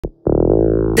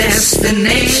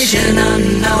Destination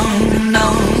unknown, no,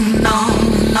 no,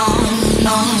 no,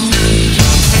 no.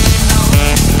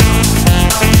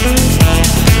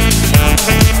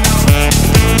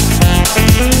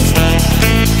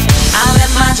 I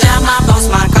left my job, my boss,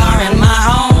 my car, and my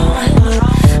home.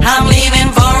 I'm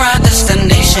leaving for a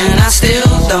destination I still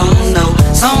don't know.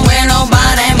 Somewhere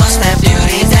nobody must have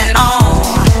duties at all.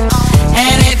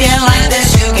 And if you like this,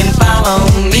 you can follow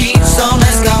me. So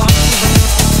let's go.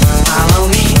 Follow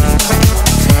me.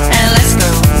 And let's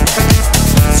go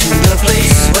to the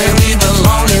place where we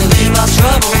belong and leave our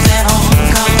troubles at home.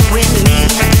 Come with me.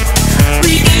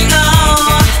 We can go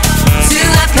to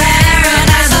a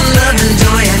paradise of love and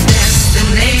joy, a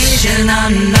destination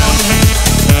unknown.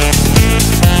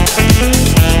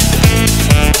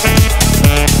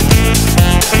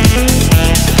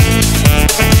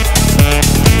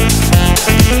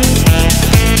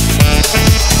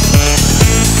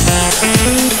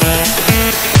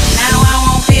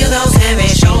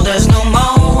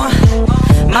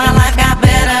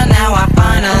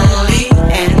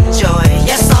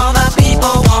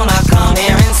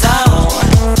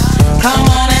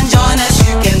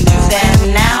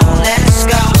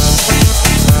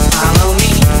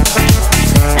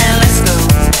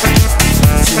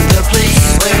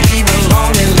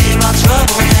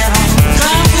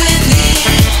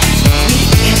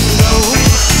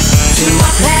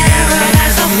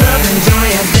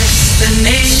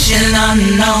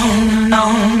 Unknown, no,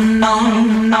 no,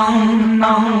 no,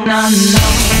 no, no, no.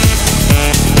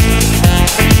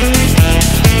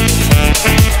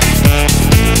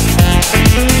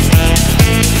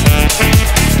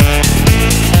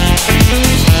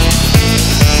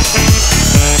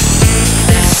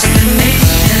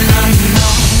 Destination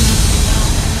unknown.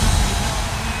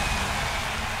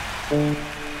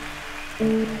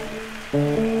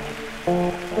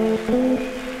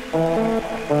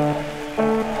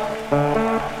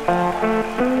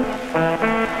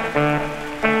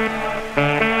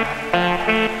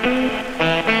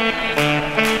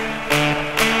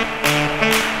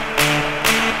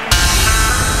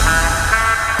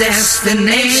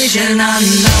 Destination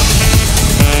unknown.